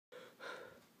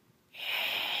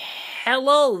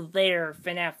Hello there,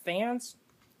 FNAF fans,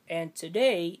 and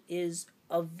today is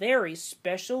a very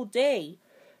special day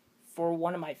for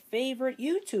one of my favorite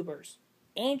YouTubers,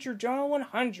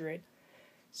 AndrewJohn100.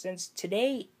 Since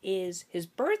today is his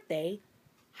birthday,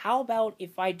 how about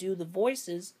if I do the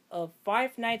voices of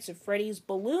Five Nights at Freddy's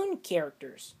Balloon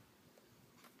characters?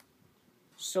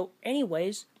 So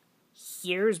anyways,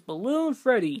 here's Balloon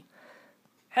Freddy.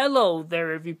 Hello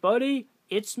there, everybody.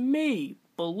 It's me,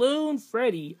 Balloon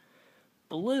Freddy.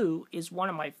 Blue is one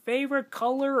of my favorite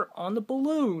color on the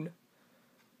balloon.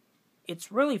 It's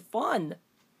really fun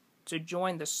to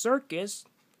join the circus,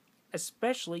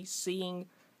 especially seeing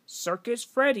Circus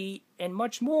Freddy and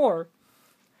much more.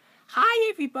 Hi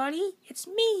everybody, it's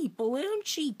me, Balloon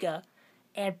Chica,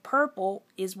 and purple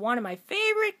is one of my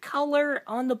favorite color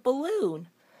on the balloon.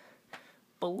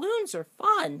 Balloons are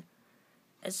fun,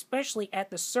 especially at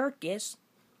the circus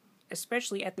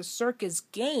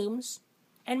games,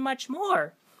 and much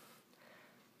more.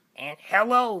 And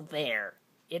hello there,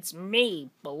 it's me,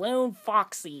 Balloon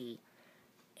Foxy,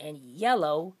 and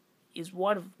yellow is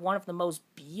one of the most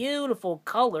beautiful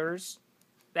colors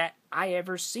that I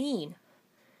ever seen.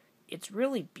 It's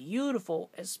really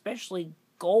beautiful, especially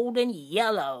golden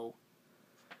yellow.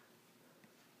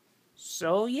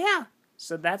 So yeah,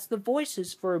 so that's the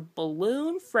voices for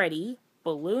Balloon Freddy,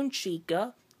 Balloon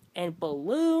Chica, and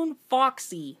Balloon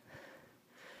Foxy.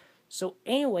 So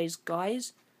anyways,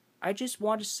 guys, I just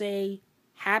want to say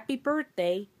happy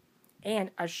birthday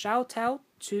and a shout out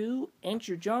to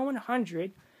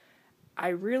AndrewJohn100. I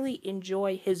really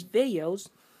enjoy his videos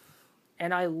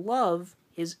and I love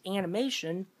his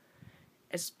animation,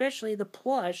 especially the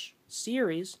plush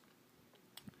series.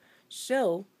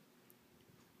 So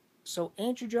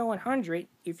AndrewJohn100,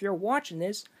 if you're watching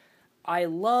this, I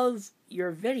love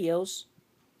your videos.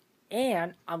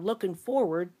 And I'm looking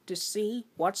forward to see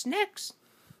what's next.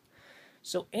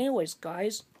 So anyways,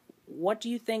 guys, what do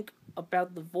you think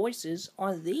about the voices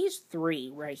on these three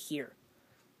right here?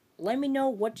 Let me know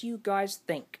what you guys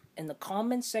think in the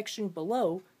comment section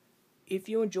below. If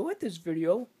you enjoyed this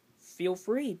video, feel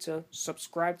free to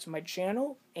subscribe to my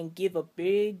channel and give a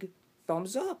big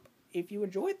thumbs up if you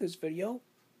enjoyed this video.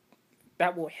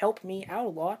 That will help me out a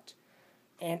lot.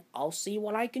 And I'll see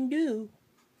what I can do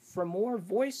for more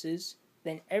voices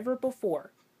than ever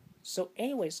before. So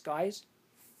anyways, guys,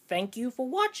 thank you for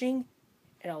watching,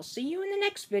 and I'll see you in the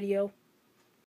next video.